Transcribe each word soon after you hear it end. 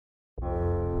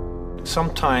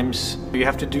Sometimes you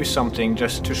have to do something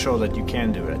just to show that you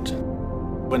can do it.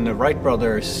 When the Wright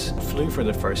brothers flew for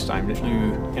the first time, they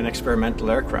flew an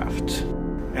experimental aircraft.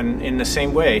 And in the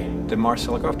same way, the Mars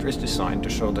helicopter is designed to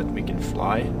show that we can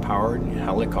fly powered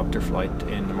helicopter flight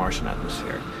in the Martian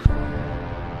atmosphere.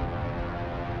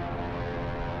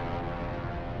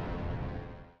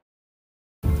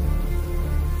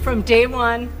 From day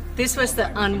one, this was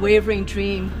the unwavering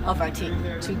dream of our team,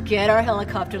 to get our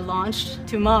helicopter launched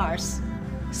to Mars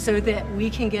so that we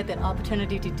can get that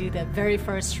opportunity to do the very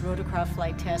first rotorcraft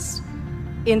flight test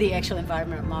in the actual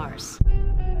environment of Mars.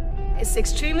 It's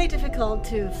extremely difficult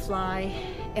to fly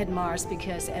at Mars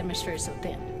because the atmosphere is so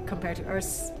thin. Compared to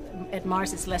Earth, at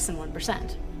Mars it's less than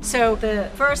 1%. So the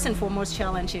first and foremost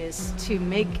challenge is to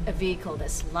make a vehicle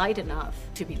that's light enough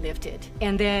to be lifted.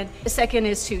 And then the second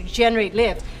is to generate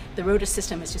lift. The rotor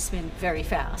system has just been very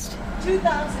fast.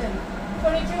 2,000,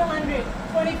 2,200,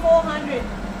 2,400,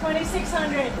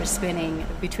 2,600. We're spinning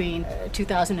between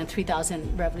 2,000 and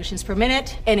 3,000 revolutions per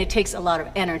minute, and it takes a lot of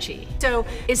energy. So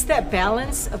it's that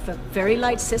balance of a very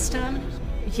light system,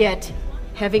 yet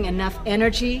having enough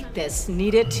energy that's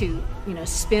needed to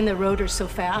spin the rotor so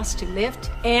fast to lift,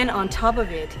 and on top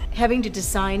of it, having to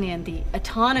design in the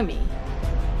autonomy.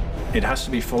 It has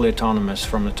to be fully autonomous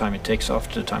from the time it takes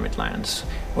off to the time it lands.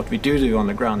 What we do on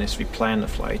the ground is we plan the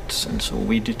flights, and so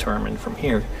we determine from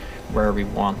here where we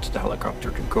want the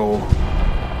helicopter to go.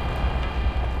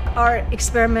 Our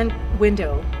experiment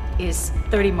window is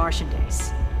 30 Martian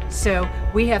days. So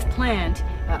we have planned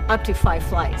up to 5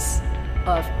 flights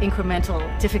of incremental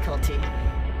difficulty.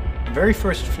 The very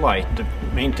first flight, the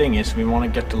main thing is we want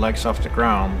to get the legs off the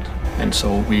ground, and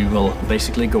so we will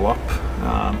basically go up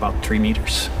about 3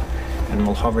 meters and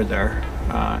we'll hover there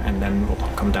and then we'll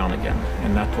come down again,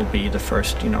 and that will be the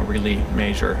first really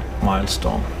major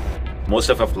milestone. Most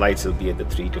of our flights will be at the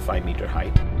 3 to 5 meter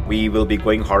height. We will be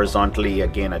going horizontally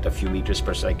again at a few meters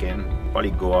per second,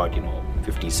 probably go out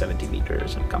 50, 70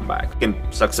 meters and come back. In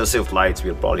successive flights,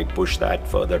 we'll probably push that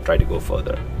further, try to go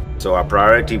further. So our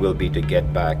priority will be to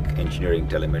get back engineering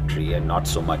telemetry and not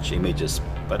so much images,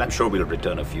 but I'm sure we'll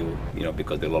return a few,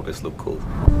 because they'll always look cool.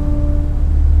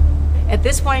 At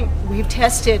this point, we've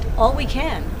tested all we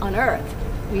can on Earth.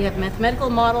 We have mathematical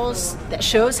models that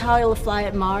shows how it'll fly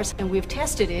at Mars, and we've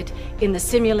tested it in the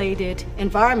simulated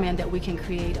environment that we can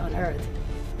create on Earth.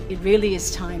 It really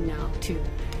is time now to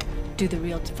do the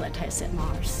real flight test at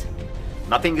Mars.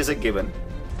 Nothing is a given,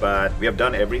 but we have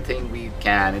done everything we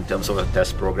can in terms of a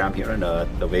test program here on Earth.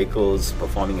 The vehicle's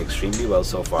performing extremely well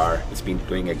so far. It's been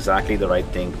doing exactly the right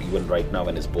thing, even right now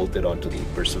when it's bolted onto the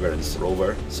Perseverance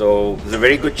rover. So there's a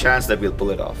very good chance that we'll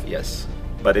pull it off, yes.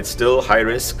 But it's still high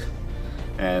risk,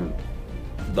 and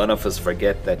none of us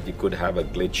forget that you could have a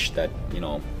glitch that,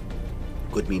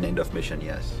 could mean end of mission,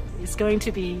 yes. It's going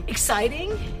to be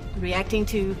exciting, reacting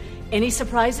to any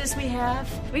surprises we have.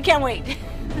 We can't wait.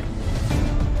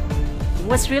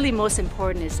 What's really most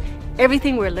important is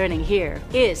everything we're learning here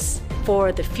is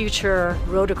for the future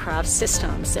rotorcraft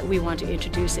systems that we want to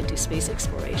introduce into space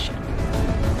exploration.